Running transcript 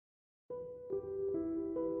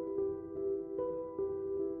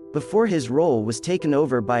Before his role was taken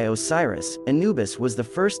over by Osiris, Anubis was the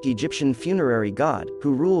first Egyptian funerary god,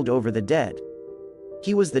 who ruled over the dead.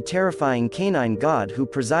 He was the terrifying canine god who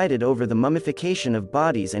presided over the mummification of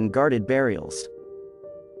bodies and guarded burials.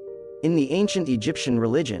 In the ancient Egyptian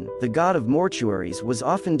religion, the god of mortuaries was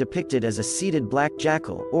often depicted as a seated black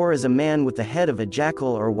jackal, or as a man with the head of a jackal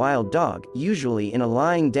or wild dog, usually in a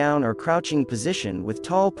lying down or crouching position with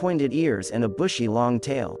tall pointed ears and a bushy long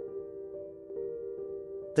tail.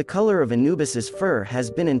 The color of Anubis's fur has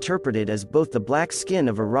been interpreted as both the black skin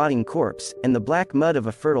of a rotting corpse, and the black mud of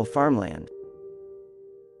a fertile farmland.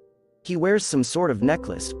 He wears some sort of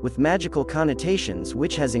necklace, with magical connotations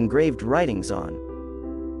which has engraved writings on.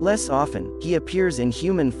 Less often, he appears in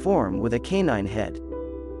human form with a canine head.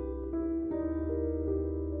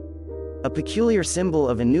 A peculiar symbol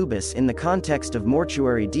of Anubis in the context of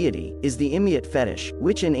mortuary deity is the Imyat fetish,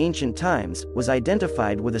 which in ancient times was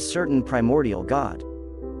identified with a certain primordial god.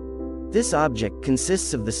 This object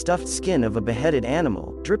consists of the stuffed skin of a beheaded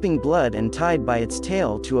animal, dripping blood and tied by its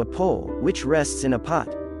tail to a pole, which rests in a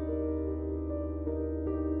pot.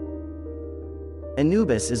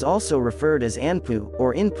 Anubis is also referred as Anpu,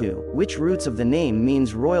 or Inpu, which roots of the name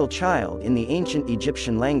means royal child in the ancient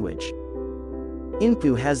Egyptian language.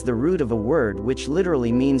 Inpu has the root of a word which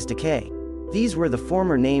literally means decay. These were the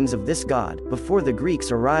former names of this god, before the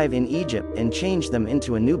Greeks arrive in Egypt and change them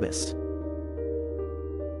into Anubis.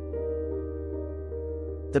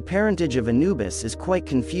 The parentage of Anubis is quite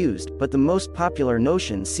confused, but the most popular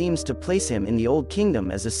notion seems to place him in the Old Kingdom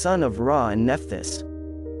as a son of Ra and Nephthys.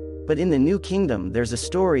 But in the New Kingdom there's a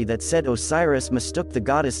story that said Osiris mistook the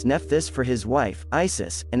goddess Nephthys for his wife,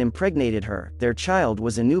 Isis, and impregnated her. Their child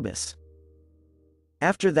was Anubis.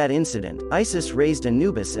 After that incident, Isis raised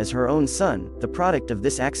Anubis as her own son, the product of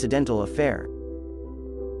this accidental affair.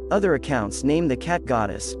 Other accounts name the cat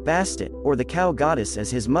goddess, Bastet, or the cow goddess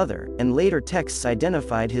as his mother, and later texts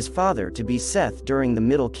identified his father to be Seth during the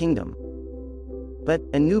Middle Kingdom. But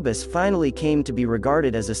Anubis finally came to be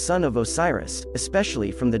regarded as a son of Osiris,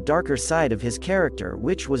 especially from the darker side of his character,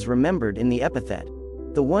 which was remembered in the epithet,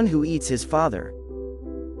 the one who eats his father.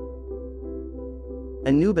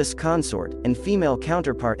 Anubis' consort, and female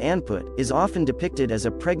counterpart Anput, is often depicted as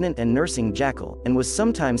a pregnant and nursing jackal, and was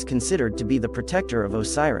sometimes considered to be the protector of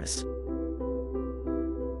Osiris.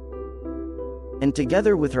 And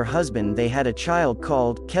together with her husband they had a child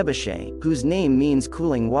called Kebashe, whose name means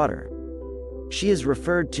cooling water. She is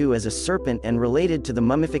referred to as a serpent and related to the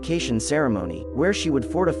mummification ceremony, where she would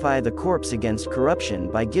fortify the corpse against corruption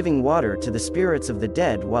by giving water to the spirits of the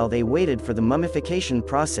dead while they waited for the mummification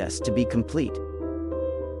process to be complete.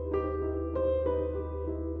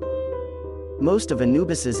 Most of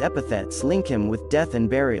Anubis's epithets link him with death and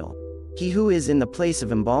burial. He who is in the place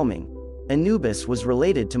of embalming. Anubis was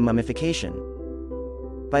related to mummification.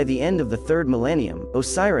 By the end of the 3rd millennium,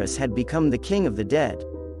 Osiris had become the king of the dead.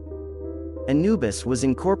 Anubis was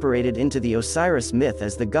incorporated into the Osiris myth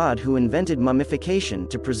as the god who invented mummification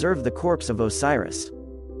to preserve the corpse of Osiris.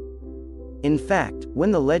 In fact, when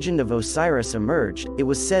the legend of Osiris emerged, it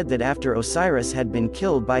was said that after Osiris had been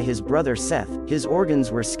killed by his brother Seth, his organs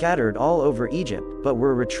were scattered all over Egypt, but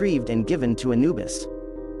were retrieved and given to Anubis.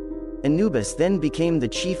 Anubis then became the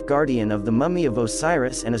chief guardian of the mummy of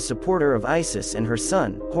Osiris and a supporter of Isis and her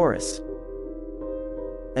son, Horus.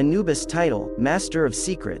 Anubis' title, Master of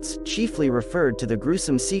Secrets, chiefly referred to the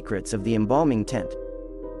gruesome secrets of the embalming tent.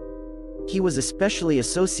 He was especially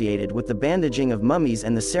associated with the bandaging of mummies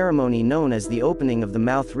and the ceremony known as the opening of the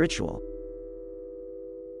mouth ritual.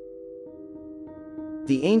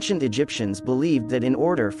 The ancient Egyptians believed that in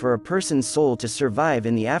order for a person's soul to survive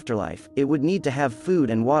in the afterlife, it would need to have food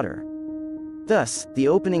and water. Thus, the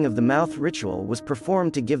opening of the mouth ritual was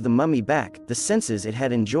performed to give the mummy back the senses it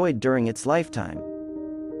had enjoyed during its lifetime.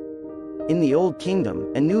 In the Old Kingdom,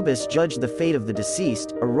 Anubis judged the fate of the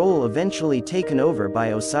deceased, a role eventually taken over by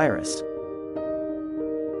Osiris.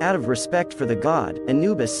 Out of respect for the god,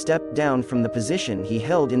 Anubis stepped down from the position he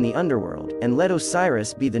held in the underworld, and let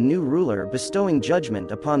Osiris be the new ruler, bestowing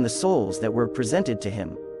judgment upon the souls that were presented to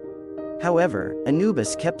him. However,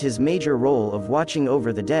 Anubis kept his major role of watching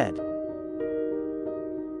over the dead.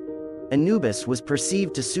 Anubis was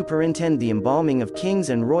perceived to superintend the embalming of kings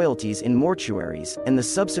and royalties in mortuaries, and the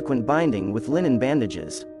subsequent binding with linen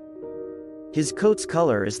bandages. His coat's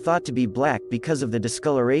color is thought to be black because of the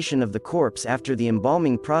discoloration of the corpse after the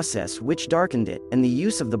embalming process, which darkened it, and the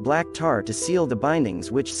use of the black tar to seal the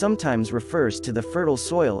bindings, which sometimes refers to the fertile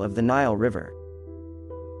soil of the Nile River.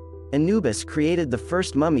 Anubis created the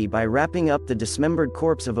first mummy by wrapping up the dismembered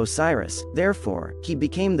corpse of Osiris, therefore, he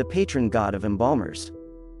became the patron god of embalmers.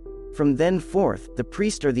 From then forth, the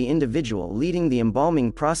priest or the individual leading the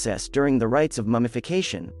embalming process during the rites of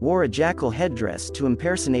mummification wore a jackal headdress to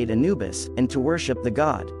impersonate Anubis and to worship the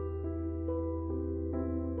god.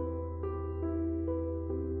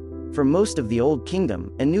 For most of the Old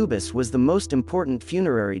Kingdom, Anubis was the most important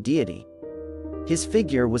funerary deity. His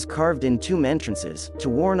figure was carved in tomb entrances, to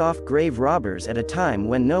warn off grave robbers at a time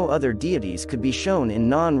when no other deities could be shown in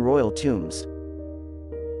non-royal tombs.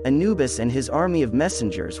 Anubis and his army of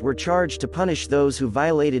messengers were charged to punish those who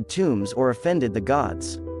violated tombs or offended the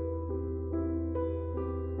gods.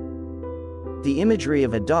 The imagery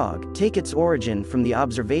of a dog takes its origin from the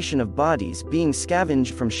observation of bodies being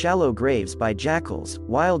scavenged from shallow graves by jackals,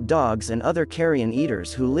 wild dogs and other carrion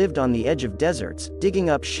eaters who lived on the edge of deserts,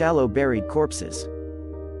 digging up shallow buried corpses.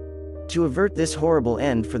 To avert this horrible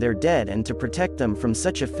end for their dead and to protect them from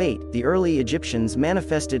such a fate, the early Egyptians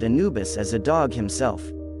manifested Anubis as a dog himself.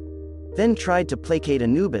 Then tried to placate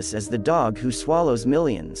Anubis as the dog who swallows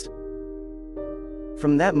millions.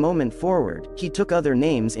 From that moment forward, he took other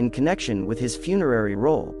names in connection with his funerary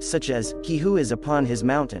role, such as, he who is upon his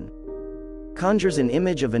mountain. Conjures an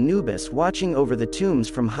image of Anubis watching over the tombs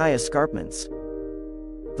from high escarpments.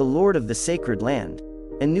 The lord of the sacred land.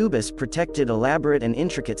 Anubis protected elaborate and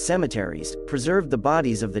intricate cemeteries, preserved the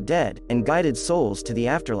bodies of the dead, and guided souls to the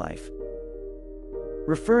afterlife.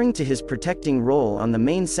 Referring to his protecting role on the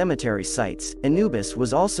main cemetery sites, Anubis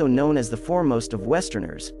was also known as the foremost of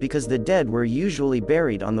Westerners, because the dead were usually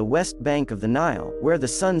buried on the west bank of the Nile, where the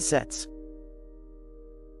sun sets.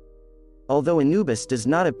 Although Anubis does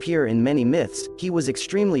not appear in many myths, he was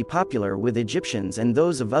extremely popular with Egyptians and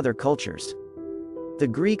those of other cultures. The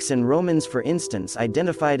Greeks and Romans, for instance,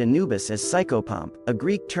 identified Anubis as Psychopomp, a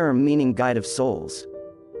Greek term meaning guide of souls.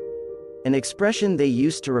 An expression they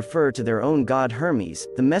used to refer to their own god Hermes,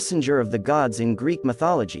 the messenger of the gods in Greek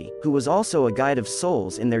mythology, who was also a guide of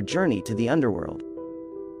souls in their journey to the underworld.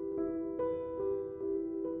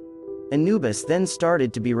 Anubis then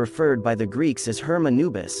started to be referred by the Greeks as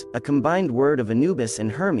Hermanubis, a combined word of Anubis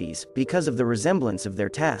and Hermes, because of the resemblance of their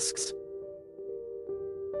tasks.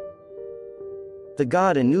 The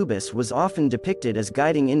god Anubis was often depicted as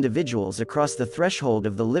guiding individuals across the threshold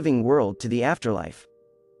of the living world to the afterlife,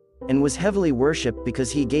 and was heavily worshipped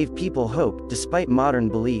because he gave people hope, despite modern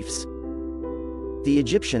beliefs. The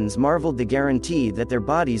Egyptians marveled the guarantee that their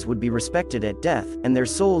bodies would be respected at death, and their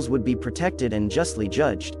souls would be protected and justly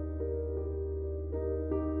judged.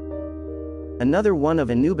 Another one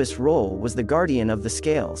of Anubis' role was the guardian of the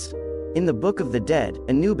scales. In the Book of the Dead,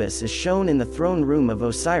 Anubis is shown in the throne room of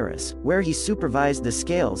Osiris, where he supervised the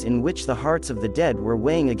scales in which the hearts of the dead were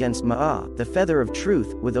weighing against Ma'at, the feather of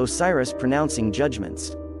truth, with Osiris pronouncing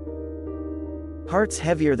judgments. Hearts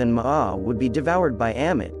heavier than Ma'at would be devoured by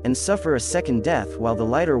Ammit, and suffer a second death, while the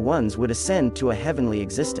lighter ones would ascend to a heavenly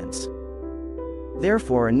existence.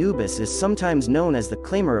 Therefore Anubis is sometimes known as the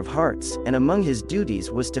claimer of hearts, and among his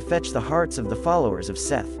duties was to fetch the hearts of the followers of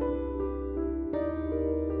Seth.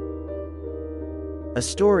 A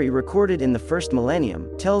story recorded in the first millennium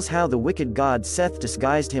tells how the wicked god Seth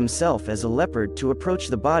disguised himself as a leopard to approach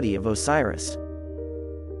the body of Osiris.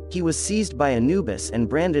 He was seized by Anubis and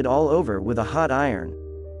branded all over with a hot iron.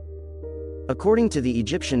 According to the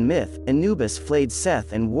Egyptian myth, Anubis flayed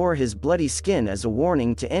Seth and wore his bloody skin as a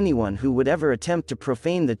warning to anyone who would ever attempt to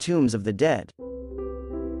profane the tombs of the dead.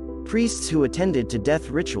 Priests who attended to death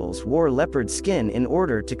rituals wore leopard skin in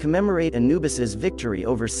order to commemorate Anubis's victory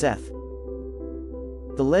over Seth.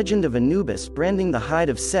 The legend of Anubis branding the hide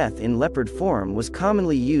of Seth in leopard form was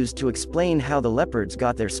commonly used to explain how the leopards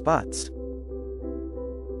got their spots.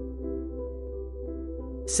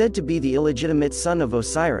 Said to be the illegitimate son of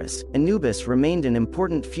Osiris, Anubis remained an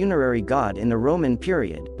important funerary god in the Roman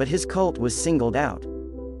period, but his cult was singled out.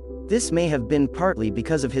 This may have been partly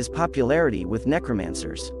because of his popularity with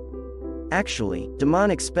necromancers. Actually,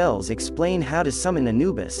 demonic spells explain how to summon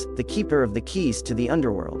Anubis, the keeper of the keys to the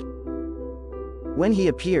underworld. When he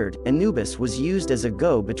appeared, Anubis was used as a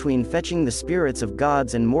go-between fetching the spirits of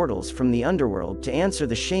gods and mortals from the underworld to answer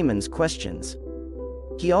the shaman's questions.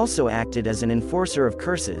 He also acted as an enforcer of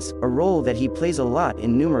curses, a role that he plays a lot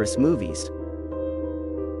in numerous movies.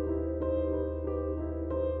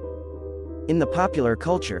 In the popular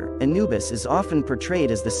culture, Anubis is often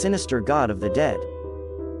portrayed as the sinister god of the dead.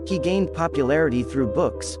 He gained popularity through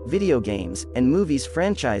books, video games, and movies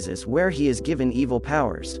franchises where he is given evil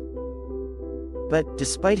powers. But,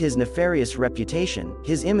 despite his nefarious reputation,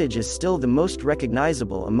 his image is still the most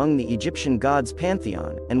recognizable among the Egyptian gods'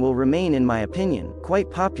 pantheon, and will remain, in my opinion,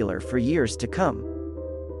 quite popular for years to come.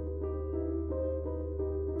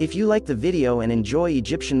 If you like the video and enjoy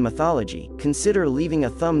Egyptian mythology, consider leaving a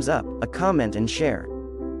thumbs up, a comment and share.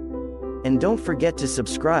 And don't forget to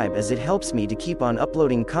subscribe as it helps me to keep on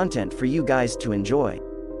uploading content for you guys to enjoy.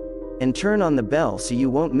 And turn on the bell so you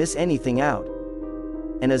won't miss anything out.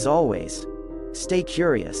 And as always, stay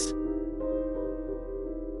curious.